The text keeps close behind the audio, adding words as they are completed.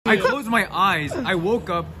I closed my eyes. I woke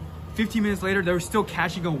up. 15 minutes later, they were still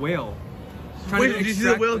catching a whale. Wait, did you see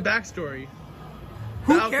the whale's backstory?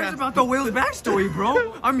 Who cares about the whale's backstory,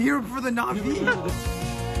 bro? I'm here for the Navi.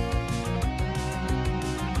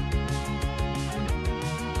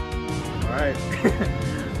 All right.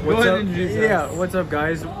 What's up? Yeah, what's up,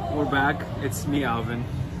 guys? We're back. It's me, Alvan.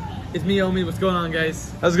 It's me, Omid. What's going on,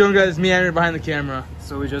 guys? How's it going, guys? It's me, Amir, behind the camera.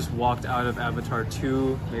 So we just walked out of Avatar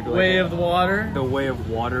 2. Maybe like Way of the Water. The Way of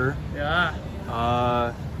Water. Yeah.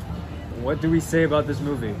 What do we say about this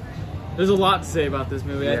movie? There's a lot to say about this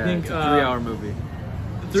movie. Yeah, I think it's a 3-hour movie.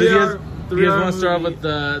 You guys want to start off with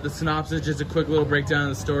the synopsis, just a quick little breakdown of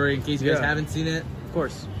the story in case you guys haven't seen it? Of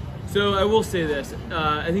course. So I will say this.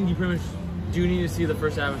 I think you pretty much do need to see the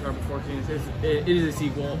first Avatar before seeing this. It is a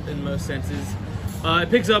sequel in most senses.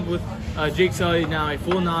 It picks up with Jake Sully, now a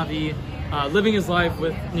full Navi, living his life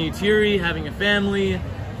with Neytiri, having a family,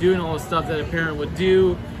 doing all the stuff that a parent would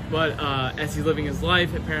do. But as he's living his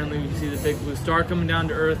life, apparently we see the big blue star coming down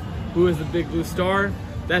to Earth. Who is the big blue star?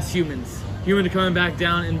 That's humans. Humans are coming back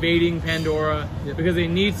down, invading Pandora because they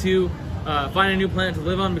need to find a new planet to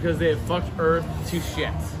live on because they have fucked Earth to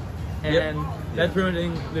shit. And that's pretty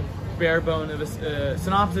much the bare bone of a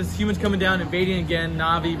synopsis. Humans coming down, invading again,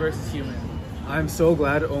 Navi versus human. I'm so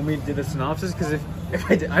glad Omid did a synopsis because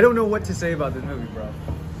if I don't know what to say about this movie, bro.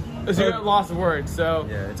 So you got lost of words, so...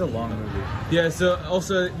 Yeah, it's a long movie. Yeah, so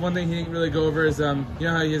also one thing he didn't really go over is, you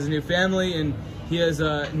know how he has a new family and he has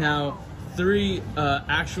now 3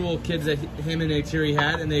 actual kids that him and Neytiri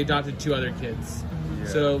had, and they adopted 2 other kids. Yeah.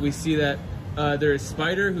 So we see that there is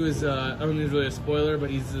Spider, who is, I don't think it's really a spoiler,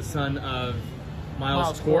 but he's the son of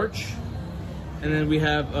Miles Corch. And then we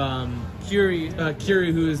have Kiri,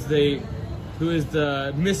 who is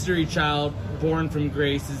the mystery child born from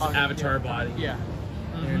Grace's avatar body. Yeah.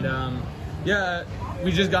 And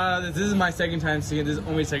we just got out of this. This is my second time seeing it. This is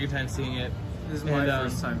only second time seeing it. This is my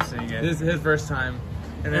first time seeing it. This is his first time.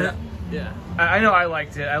 And then, I know I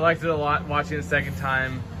liked it. I liked it a lot watching it the second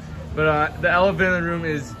time. But the elephant in the room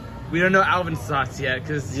is we don't know Alvan's thoughts yet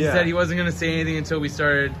because he said he wasn't going to say anything until we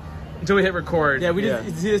hit record. Yeah, we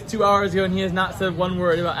did see this 2 hours ago and he has not said one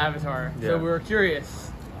word about Avatar. Yeah. So we were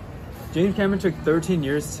curious. James Cameron took 13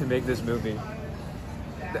 years to make this movie.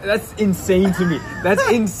 That's insane to me. That's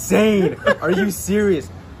insane. Are you serious?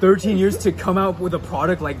 13 years to come out with a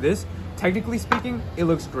product like this? Technically speaking, it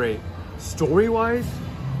looks great. Story-wise,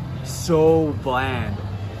 so bland.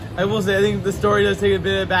 I will say, I think the story does take a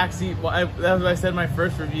bit of a backseat. That's what I said in my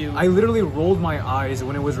first review. I literally rolled my eyes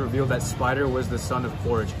when it was revealed that Spider was the son of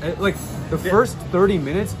Porridge. Like, the first 30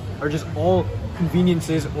 minutes are just all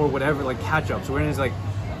conveniences or whatever, like catch-ups. Where it's like,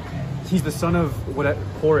 he's the son of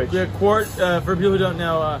Porridge. Yeah, for people who don't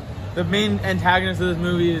know, the main antagonist of this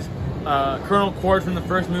movie is Colonel Quaritch from the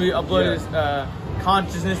first movie uploaded his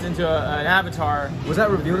consciousness into an avatar. Was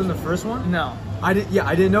that revealed in the first one? No. I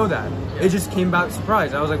didn't know that. Yeah. It just came back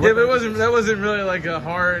surprised. I was like, what but that wasn't really like a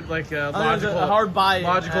hard, logical, a hard buy.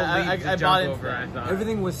 Logical leap to jump over. I thought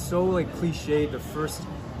everything was so like cliched. The first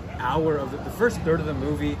hour of the first third of the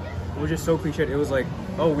movie was just so cliched. It was like,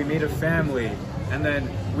 oh, we made a family, and then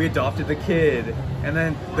we adopted the kid, and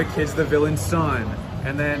then the kid's the villain's son,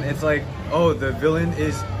 and then it's like, oh, the villain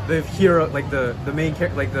is the hero, like the main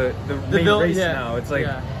character, like the main race now. It's like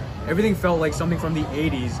everything felt like something from the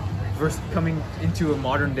 80s. Versus coming into a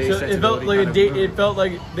modern day sensibility. It felt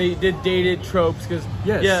like they did dated tropes because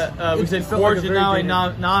we said Quaritch is now a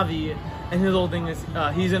Navi, and his whole thing is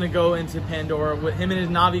he's gonna go into Pandora with him and his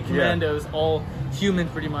Navi commandos, all human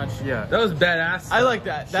pretty much. Yeah, that was badass. I like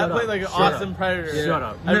that. That played like an awesome Predator. Yeah. Shut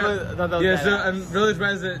up. I really thought that was badass. So I'm really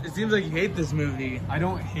surprised that it seems like you hate this movie. I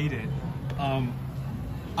don't hate it.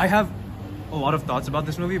 I have a lot of thoughts about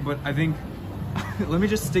this movie, but I think let me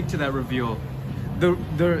just stick to that reveal.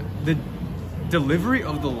 The delivery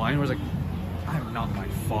of the line was like, "I'm not my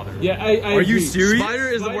father." Yeah, I Are you serious? Spider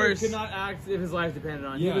is the worst. Could not act if his life depended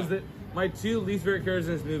on it. Yeah. He was my 2 least favorite characters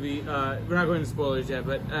in this movie. We're not going into spoilers yet,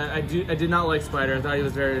 but I did not like Spider. I thought he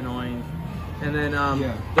was very annoying. And then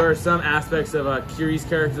there are some aspects of Kiri's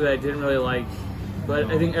character that I didn't really like,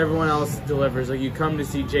 but I think everyone else delivers. Like, you come to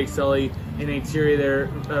see Jake Sully and Neytiri,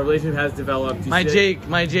 their relationship has developed. My Jake.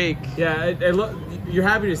 Yeah, you're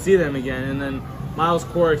happy to see them again, and then Miles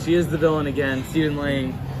Corch, he is the villain again, Stephen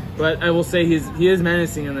Lang. But I will say he is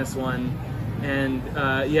menacing in this one. And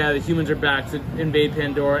the humans are back to invade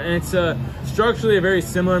Pandora. And it's structurally a very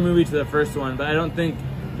similar movie to the first one, but I don't think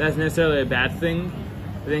that's necessarily a bad thing.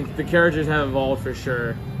 I think the characters have evolved for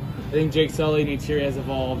sure. I think Jake Sully and Neytiri has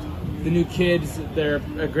evolved. The new kids, they're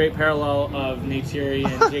a great parallel of Neytiri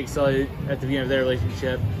and Jake Sully at the beginning of their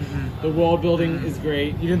relationship. Mm-hmm. The world building is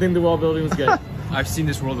great. You didn't think the world building was good? I've seen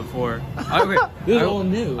this world before. This is all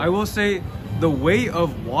new. I will say the way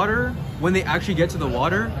of water, when they actually get to the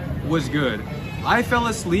water, was good. I fell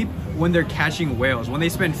asleep when they're catching whales. When they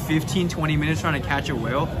spend 15-20 minutes trying to catch a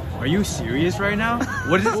whale. Are you serious right now?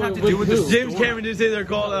 What does this have to do with the story? James Cameron did say they're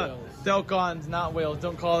called Delcons, not whales.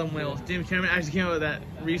 Don't call them whales. James Cameron actually came up with that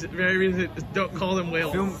very recent. Don't call them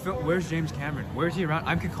whales. Where's James Cameron? Where's he around?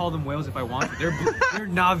 I could call them whales if I want to. They're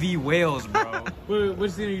Na'vi whales, bro. Wait,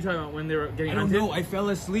 which scene are you talking about when they were getting I don't hunted? know. I fell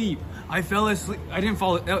asleep. I didn't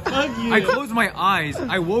fall. I closed my eyes.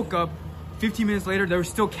 I woke up. 15 minutes later, they were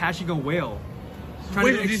still catching a whale.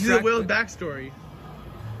 Wait, did you see the whale's backstory?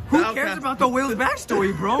 Who cares about the whale's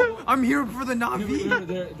backstory, bro? I'm here for the Na'vi.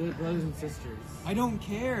 They're brothers and sisters. I don't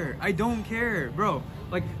care, bro.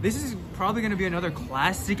 Like, this is probably gonna be another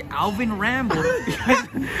classic Alvan ramble because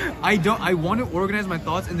I want to organize my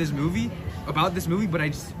thoughts in this movie about this movie, but I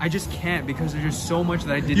just can't because there's just so much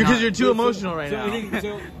that I did not. Because you're too emotional right now.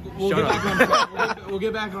 We'll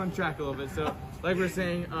get back on track a little bit. So, like we're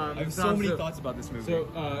saying, I have so many thoughts about this movie.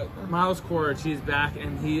 So, Miles Quaritch, he's back,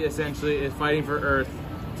 and he essentially is fighting for Earth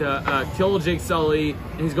to kill Jake Sully,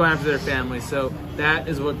 and he's going after their family. So that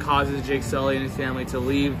is what causes Jake Sully and his family to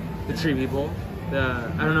leave the Tree People. I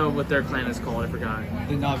don't know what their clan is called. I forgot.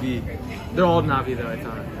 The Na'vi. They're all Na'vi, though. I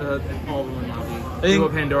thought all of them were Na'vi. I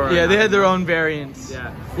think Pandora. Yeah, they had their own variants.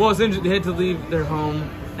 Yeah. Well, essentially, they had to leave their home,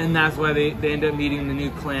 and that's why they end up meeting the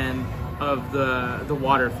new clan of the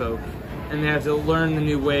Water Folk, and they have to learn the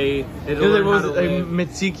new way. They had to learn how to live.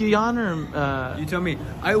 Mitsukiyan or You tell me.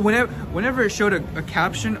 Whenever it showed a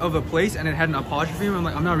caption of a place and it had an apostrophe, I'm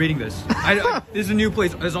like, I'm not reading this. This is a new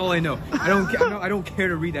place. That's all I know. I don't care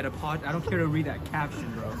to read that I don't care to read that caption,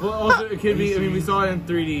 bro. Well, also it could be. I mean, we saw it in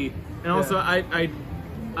 3D, and also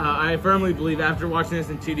I firmly believe after watching this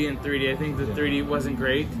in 2D and 3D, I think the 3D wasn't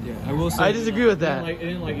great. Yeah, I will say. I disagree with that. I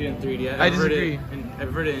didn't like it in 3D. I disagree.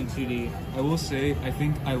 I've heard it in 2D. I will say, I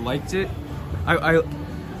think I liked it.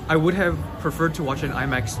 I would have preferred to watch it in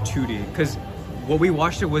IMAX 2D because what we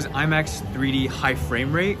watched it was IMAX 3D high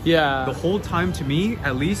frame rate. Yeah. The whole time, to me,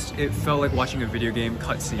 at least, it felt like watching a video game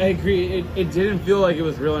cutscene. I agree. It didn't feel like it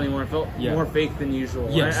was real anymore. It felt Yeah. more fake than usual.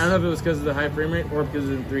 Yes. I don't know if it was because of the high frame rate or because it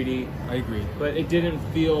was in 3D. I agree. But it didn't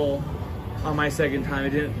feel, on my second time, it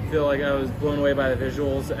didn't feel like I was blown away by the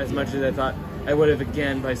visuals as much as I thought I would have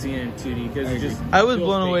again by seeing it in 2D. Because it just I was feels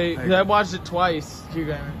blown fake. away because I watched it twice.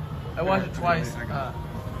 I watched it twice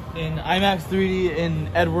in IMAX 3D in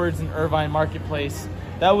Edwards and Irvine Marketplace.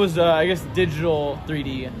 That was, I guess, digital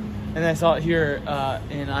 3D, and I saw it here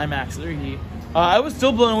in IMAX 3D. I was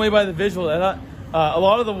still blown away by the visual. I thought a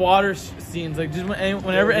lot of the water scenes, like just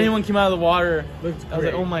whenever anyone came out of the water, I was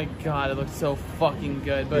like, oh my god, it looked so fucking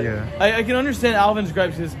good. But Yeah. I can understand Alvin's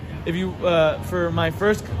gripes because if you, for my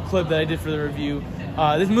first clip that I did for the review,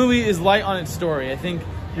 this movie is light on its story. I think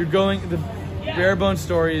the bare bones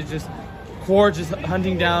story is just Quaritch just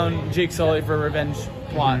hunting down Jake Sully for a revenge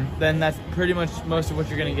plot. Then that's pretty much most of what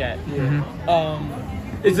you're gonna get.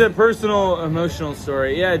 It's a personal, emotional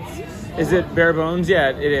story. Yeah. Is it bare bones? Yeah,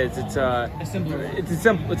 it is. It's a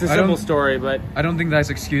simple story, but I don't think that's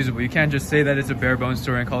excusable. You can't just say that it's a bare bones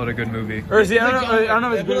story and call it a good movie. or see, I don't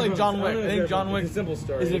know if it's I feel like bare John bones. Wick. I think John Wick It's a simple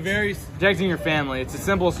story. is a very protecting your family. It's a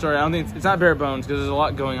simple story. I don't think it's not bare bones because there's a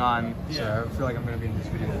lot going on. Yeah, I feel like I'm gonna be in this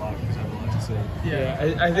video a lot because I have a lot to say.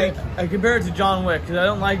 Yeah, I think I compare it to John Wick because I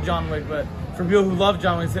don't like John Wick, but for people who love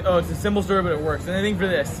John Wick, say, oh, it's a simple story, but it works. And I think for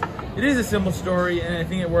this, it is a simple story, and I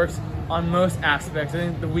think it works on most aspects. I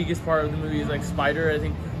think the weakest part of the movie is like Spider. I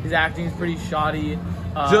think his acting is pretty shoddy.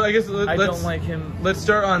 So I guess I don't like him. Let's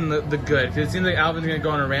start on the good because it seems like Alvin's gonna go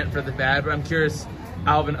on a rant for the bad. But I'm curious,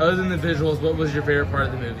 Alvin, other than the visuals, what was your favorite part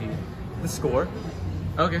of the movie? The score.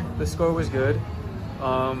 Okay. The score was good.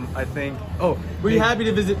 I think. Oh, Were you happy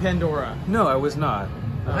to visit Pandora? No, I was not.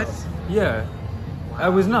 What? Yeah. I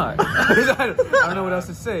was not. I don't know what else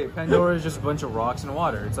to say. Pandora is just a bunch of rocks and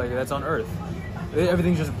water. It's like that's on Earth.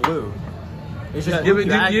 Everything's just blue. It's just Yeah,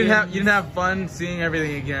 but you didn't have fun seeing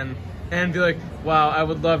everything again and be like, wow, I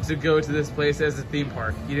would love to go to this place as a theme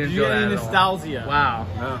park. You didn't Did feel you get that any at all. nostalgia? Wow.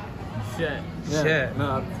 no. Shit. Yeah, Shit.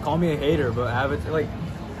 No, call me a hater, but Avatar, like,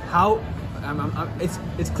 how?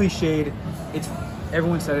 It's cliched. It's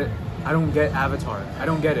everyone said it. I don't get Avatar. I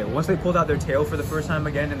don't get it. Once they pulled out their tail for the first time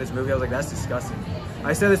again in this movie, I was like, that's disgusting.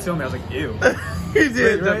 I said this to him. I was like, ew. You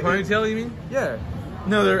did. Right? The ponytail, you mean? Yeah.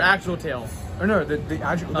 No, their actual tail. Or no, the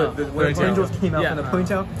actual when the ponytail. angels came out Yeah. from the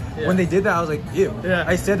ponytail. Yeah. When they did that, I was like, ew. Yeah.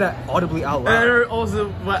 I said that audibly out And I loud. heard also,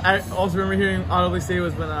 what I also remember hearing audibly say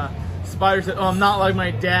was when Spider said, "Oh, I'm not like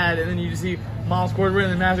my dad," and then you just see Miles Quaritch wearing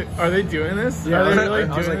the mask. Are they doing this? Yeah, Are they I really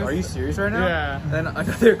was doing like, this? are you serious right now? Yeah. Then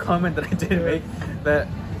another comment that I did make that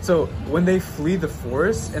So when they flee the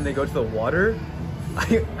forest and they go to the water,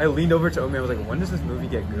 I leaned over to Omid. I was like, when does this movie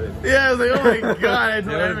get good? Yeah, I was like, oh my god, I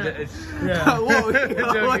told him. Yeah. Whoa,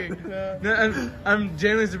 Joking. No, I'm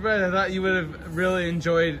genuinely surprised. I thought you would have really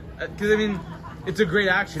enjoyed, because I mean, it's a great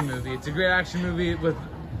action movie. It's a great action movie with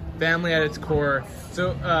family at its core.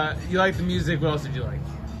 So you like the music. What else did you like?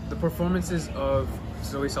 The performances of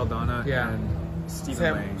Zoe Saldana Yeah. and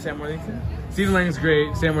Stephen Lang. Sam Worthington. Stephen Lang's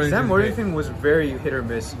great. Sam Worthington was very hit or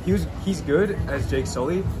miss. He's good as Jake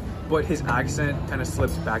Sully, but his accent kind of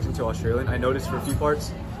slipped back into Australian. I noticed for a few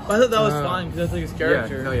parts. I thought that was fine because that's like his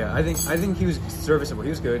character. Yeah, I think he was serviceable. He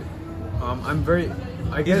was good.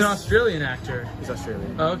 I guess He's an Australian actor. He's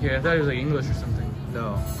Australian. Oh, okay. I thought he was like English or something.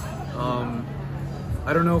 No.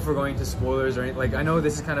 I don't know if we're going to spoilers or anything. Like, I know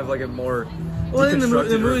this is kind of like a more. Well, I think the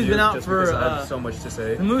movie's review been out just for. because I have so much to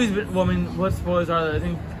say. The movie's been. Well, I mean, what spoilers are there? I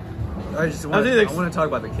think. I want to talk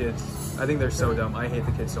about the kids. I think they're so dumb. I hate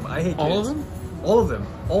the kids so much. I hate kids. All of them? All of them.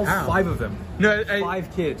 All How? 5 of them. No,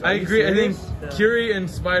 5 kids. I Are you agree. I think serious? Curie and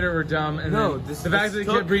Spider were dumb, and No, then this- the fact that this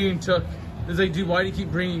they kept Took- bringing Took. It's like, dude, why do you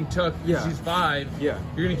keep bringing Took? Yeah. She's 5. Yeah.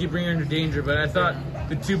 You're gonna keep bringing her into danger. But I thought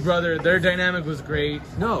the two brothers, their dynamic was great.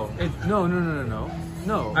 No.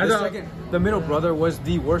 No. I The thought- the middle brother was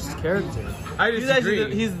the worst character. I He's disagree.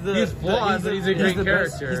 actually he's flawed, but he's a great the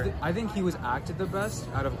best- character. I think he was acted the best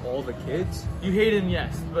out of all the kids. You hate him,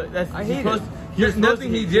 yes, but that's. I you're hate supposed- him. you're supposed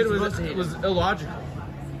Nothing to he hate- did you're was supposed to hate him. illogical.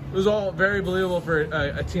 It was all very believable for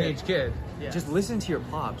a teenage kid. Yeah. Just listen to your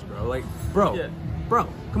pops, bro. Like, bro, Yeah.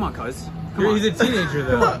 come on, cuz. Come on. He's a teenager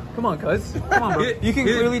though. Come on, cuz. Come on, bro. You can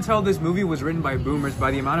He- clearly tell this movie was written by boomers by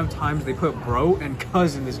the amount of times they put bro and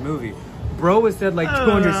cuz in this movie. Bro was said like I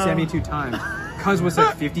don't 272 times. Cuz was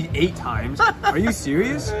said 58 times. Are you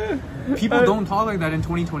serious? People don't talk like that in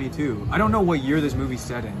 2022. I don't know what year this movie's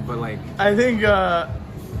set in, but like, I think.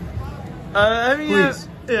 I mean, please.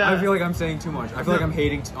 yeah. I feel like I'm saying too much. I feel like I'm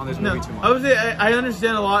hating on this movie too much. I would say I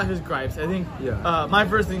understand a lot of his gripes. I think Yeah. my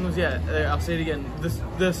first thing was I'll say it again.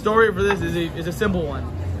 The story for this is a simple one.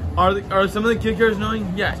 Are some of the kid characters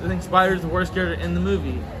annoying? Yes. I think Spider's the worst character in the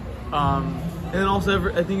movie. And then also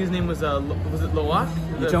I think his name was it Loak?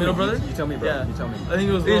 You The tell middle me, brother? you tell me, bro. Yeah. You tell me. I think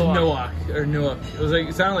it was It is Loak. Noak or Noak.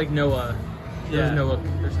 It sounded like Noah. It Yeah. was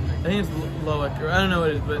Noak or something. I think it's Loak, or I don't know what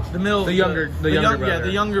it is, but the middle, The younger brother. Yeah,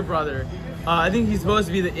 the younger brother. I think he's supposed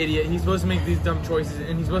to be the idiot. He's supposed to make these dumb choices,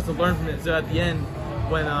 and he's supposed to learn from it. So at the end,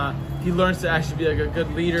 when he learns to actually be like a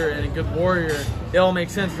good leader and a good warrior, it all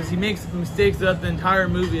makes sense because he makes mistakes throughout the entire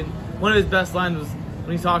movie. And one of his best lines was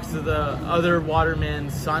when he talks to the other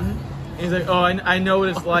waterman's son. And he's like, "Oh, I know what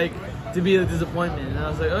it's like to be a disappointment." And I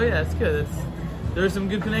was like, "Oh yeah, that's good. There's some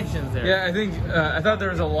good connections there." Yeah, I think I thought there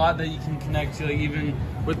was a lot that you can connect to, like even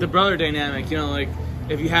with the brother dynamic. You know, like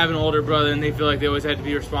if you have an older brother and they feel like they always had to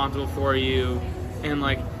be responsible for you, and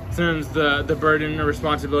like sometimes the burden or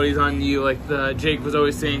responsibility is on you. Like Jake was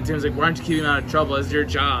always saying to him, like, "Why don't you keep him out of trouble? It's your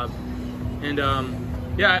job." And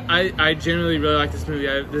yeah, I generally really like this movie.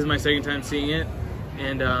 This is my second time seeing it,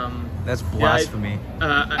 and That's blasphemy.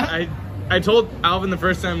 I told Alvan the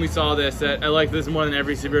first time we saw this that I like this more than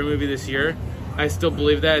every superhero movie this year. I still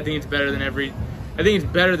believe that. I think it's better than every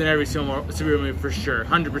superhero movie for sure,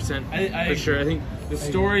 100% for sure. I think the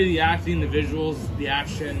story, the acting, the visuals, the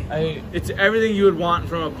action, it's everything you would want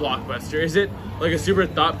from a blockbuster. Is it like a super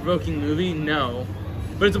thought-provoking movie? No,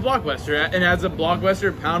 but it's a blockbuster, and as a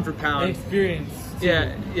blockbuster, pound for pound, Experience.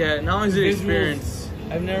 yeah. Not only is it Visuals. experience.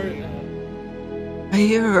 I've never. I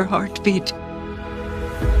hear her heartbeat.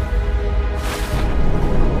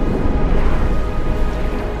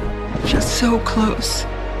 Just so close.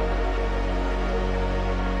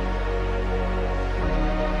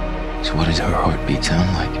 So what does her heartbeat sound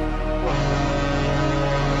like?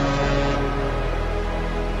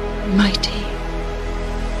 Mighty.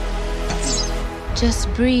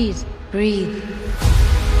 Just breathe. Breathe.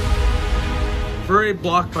 For a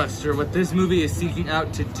blockbuster, what this movie is seeking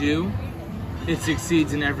out to do, it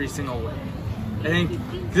succeeds in every single way. I think,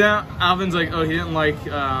 because Alvin's like, oh, he didn't like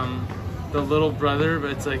the little brother, but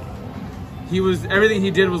it's like, everything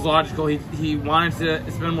he did was logical. He wanted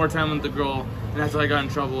to spend more time with the girl, and that's why I got in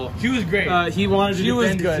trouble. She was great. He wanted to She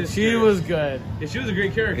was defend his good. sister. She was good. Yeah, she was a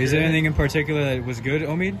great character. Is there anything in particular that was good,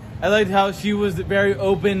 Omid? I liked how she was very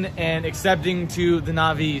open and accepting to the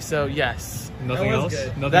Na'vi. So yes, Nothing That was else?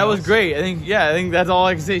 good. Nothing That was else? great. I think that's all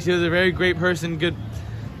I can say. She was a very great person, good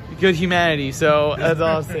humanity. So that's all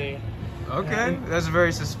I'll say. Okay, that's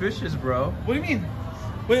very suspicious, bro. What do you mean?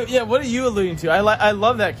 Wait, yeah. What are you alluding to? I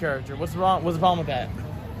love that character. What's wrong? What's the problem with that?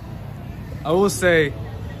 I will say,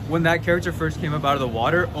 when that character first came up out of the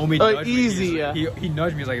water, Omid nudged easy, me. yeah. He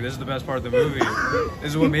nudged me. He's like, "This is the best part of the movie.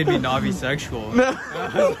 This is what made me Navi sexual."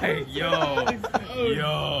 I was like, "Yo."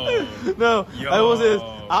 No, Yo. I will say this.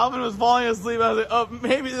 Alvan was falling asleep. I was like, oh,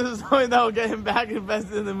 maybe this is something that will get him back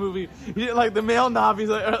invested in the movie. He didn't like the male Navi's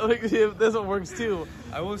like see if this one works too.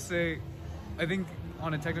 I will say, I think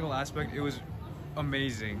on a technical aspect, it was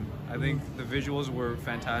amazing. I think the visuals were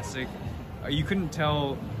fantastic. You couldn't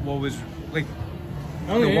tell what was like.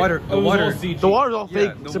 The water. The water's all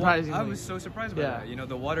fake, surprisingly. I was so surprised by that. You know,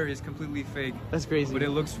 the water is completely fake. That's crazy. But it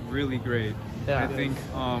looks really great. Yeah. I think,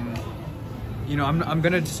 you know, I'm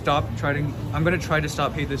gonna try to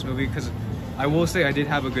stop hate this movie because I will say I did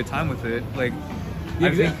have a good time with it. Like, Yeah,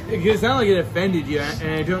 I think it's not like it offended you,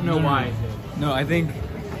 and I don't know why. no, I think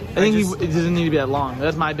it doesn't need to be that long.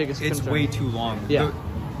 That's my biggest concern. it's way too long. Yeah.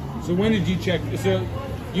 So when did you check? So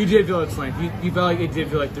you did feel its length. You felt like it did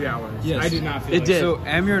feel like 3 hours. Yes. I did not feel It like did. So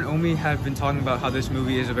Amir and Omi have been talking about how this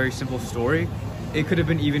movie is a very simple story. It could have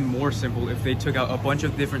been even more simple if they took out a bunch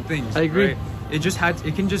of different things. I agree. Right?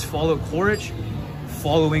 It can just follow Quaritch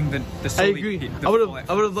following the I Sully, agree. the I would have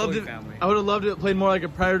loved Sully it. family. I would have loved it played more like a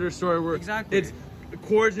Predator story where Exactly. it's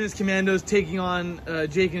Quaritch and his commandos taking on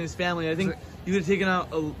Jake and his family. I think you could have taken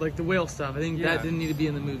out like the whale stuff. I think Yeah. that didn't need to be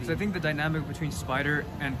in the movie. Because I think the dynamic between Spider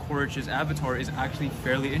and Quaritch's avatar is actually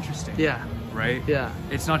fairly interesting. Yeah. Right? Yeah.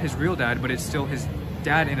 It's not his real dad, but it's still his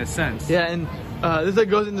dad in a sense. Yeah, and this like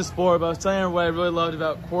goes into spoiler, but I was telling her what I really loved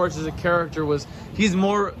about Quaritch as a character was he's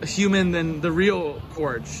more human than the real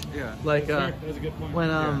Quaritch. Yeah. Like That was a good point.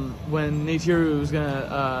 when Neytiru was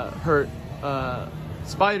gonna hurt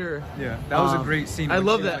Spider. Yeah. That was a great scene. I when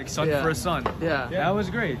love she was that. like son Yeah. for a son. Yeah. That was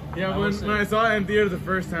great. Yeah, That when was I sick. saw it in theater the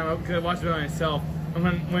first time, because I watched it by myself, and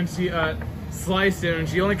when she sliced him and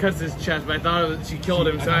she only cuts his chest, but I thought she killed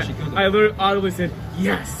him, so I thought she killed him. I literally audibly said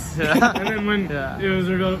yes. Yeah. And then when Yeah. it was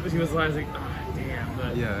revealed she was alive, I was like, oh damn.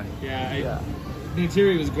 But Yeah. yeah.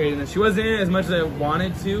 Neytiri was great in this. She wasn't in it as much as I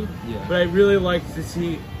wanted to, Yeah. but I really liked to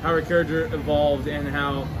see how her character evolved and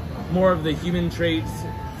how more of the human traits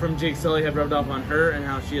from Jake Sully have rubbed off on her and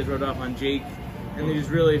how she has rubbed off on Jake, and they just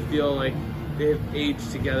really feel like they have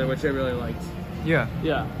aged together, which I really liked. Yeah.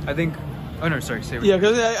 Yeah. I think. Oh no, sorry. Say it. Yeah,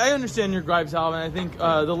 because I understand your gripes, Alvin. I think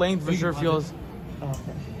the length for sure feels.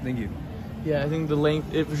 Thank you. Yeah, I think the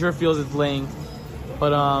length it for sure feels its length,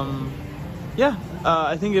 but yeah.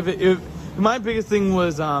 I think if my biggest thing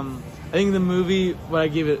was I think the movie what I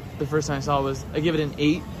gave it the first time I saw it was I give it an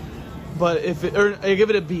 8, but I give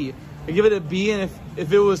it a B. I give it a B, and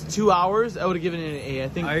if it was 2 hours, I would have given it an A. I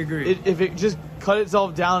think I agree. if it just cut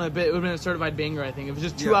itself down a bit, it would have been a certified banger. I think if it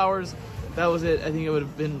was just 2 hours, that was it. I think it would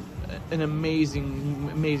have been an amazing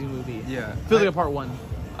movie. Yeah. Feels like a part 1.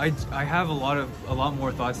 I have a lot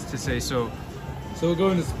more thoughts to say. So we'll go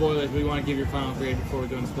into spoilers, but we want to give your final grade before we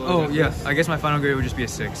go into spoilers. oh after yeah, this. I guess my final grade would just be a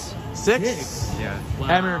 6. 6? Yeah. Wow,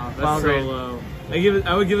 Amir, that's final so grade. low.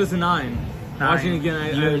 I would give this a 9. Watching it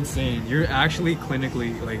again, You're insane. You're actually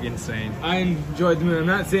clinically like insane. I enjoyed the movie. I'm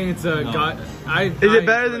not saying it's a god. Is it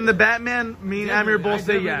better than the Batman? Me and Amir both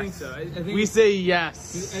say yes. Think so. I think We say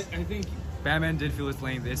yes. I think Batman did feel its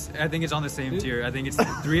length. I think it's on the same tier. I think it's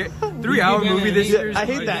three hour movie this year. I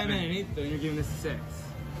hate that. Batman an 8 though. You're giving this a 6.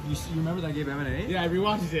 You remember that I gave Batman an 8? Yeah, I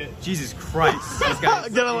rewatched it. Jesus Christ. This guy's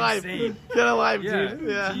Get alive. insane. Get alive, Yeah. dude.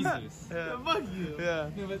 Yeah. Jesus. Yeah. Fuck you. Yeah.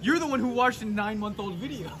 No, but, You're the one who watched a 9-month-old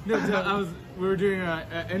video. no, so we were doing an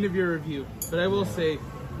end of year review, but I will say,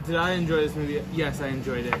 did I enjoy this movie? Yes, I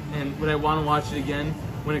enjoyed it. And would I want to watch it again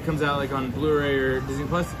when it comes out like on Blu-ray or Disney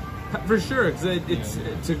Plus? For sure, because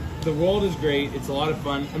the world is great. It's a lot of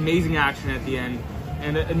fun, amazing action at the end,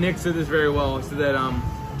 and Nick said this very well. He said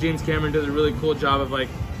that James Cameron does a really cool job of like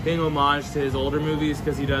paying homage to his older movies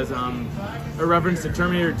because he does a reference to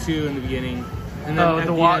Terminator 2 in the beginning, and then at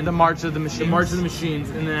the end, the March of the Machines. the March of the Machines,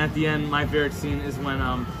 and then at the end, my favorite scene is when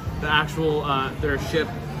the actual their ship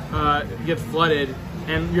gets flooded,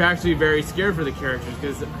 and you're actually very scared for the characters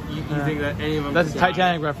because you think that any of them. That's a could die.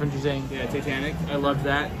 Titanic reference you're saying. Yeah, Titanic. I loved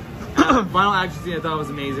that. Final action scene I thought was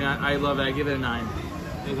amazing. I love it. I give it a 9.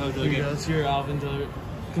 Let's hear Alvin's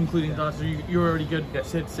concluding thoughts. You were already good.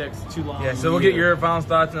 Said 6, too long. Yeah, so we'll get your final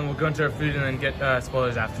thoughts and then we'll go into our food and then get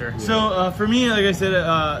spoilers after. So for me, like I said,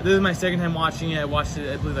 this is my second time watching it. I watched it,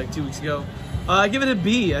 I believe, like 2 weeks ago. I give it a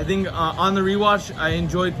B. I think on the rewatch, I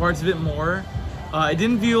enjoyed parts of it more. It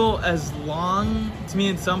didn't feel as long to me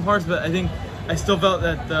in some parts, but I think I still felt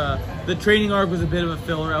that the training arc was a bit of a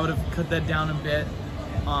filler. I would have cut that down a bit.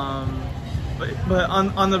 But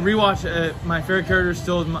on the rewatch, my favorite character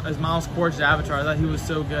still is Miles Quaritch's Avatar. I thought he was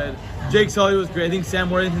so good. Jake Sully was great. I think Sam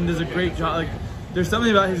Worthington does a great job. Like there's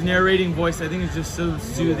something about his narrating voice I think is just so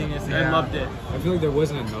soothing. I loved it. I feel like there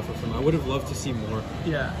wasn't enough of him. I would have loved to see more.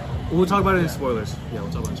 Yeah. We'll talk about it in spoilers. Yeah,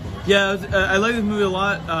 we'll talk about it in spoilers. Yeah, I like this movie a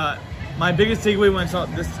lot. My biggest takeaway when I saw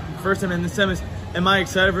it this first time and this time is, am I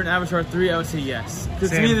excited for an Avatar 3? I would say yes.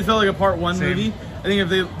 Because to me, this felt like a part 1 movie. I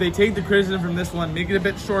think if they take the criticism from this one, make it a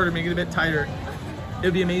bit shorter, make it a bit tighter, it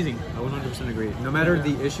would be amazing. I 100% agree. No matter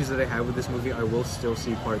the issues that I have with this movie, I will still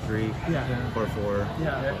see part 3, part 4.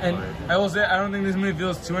 Yeah. And I will say, I don't think this movie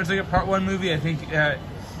feels too much like a part 1 movie. I think, because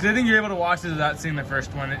I think you're able to watch it without seeing the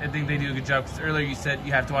first one. I think they do a good job. Because earlier you said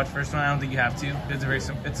you have to watch the first one. I don't think you have to.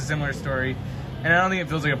 It's a similar story, and I don't think it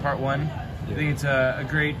feels like a part 1. I think it's a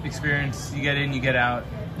great experience. You get in, you get out,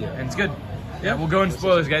 and it's good. Yeah, we'll go into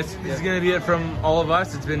spoilers, guys. This is going to be it from all of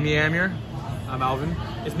us. It's been me, Amir. I'm Alvan.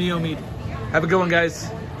 It's me, Omid. Have a good one, guys.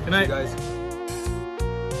 Good night. Guys.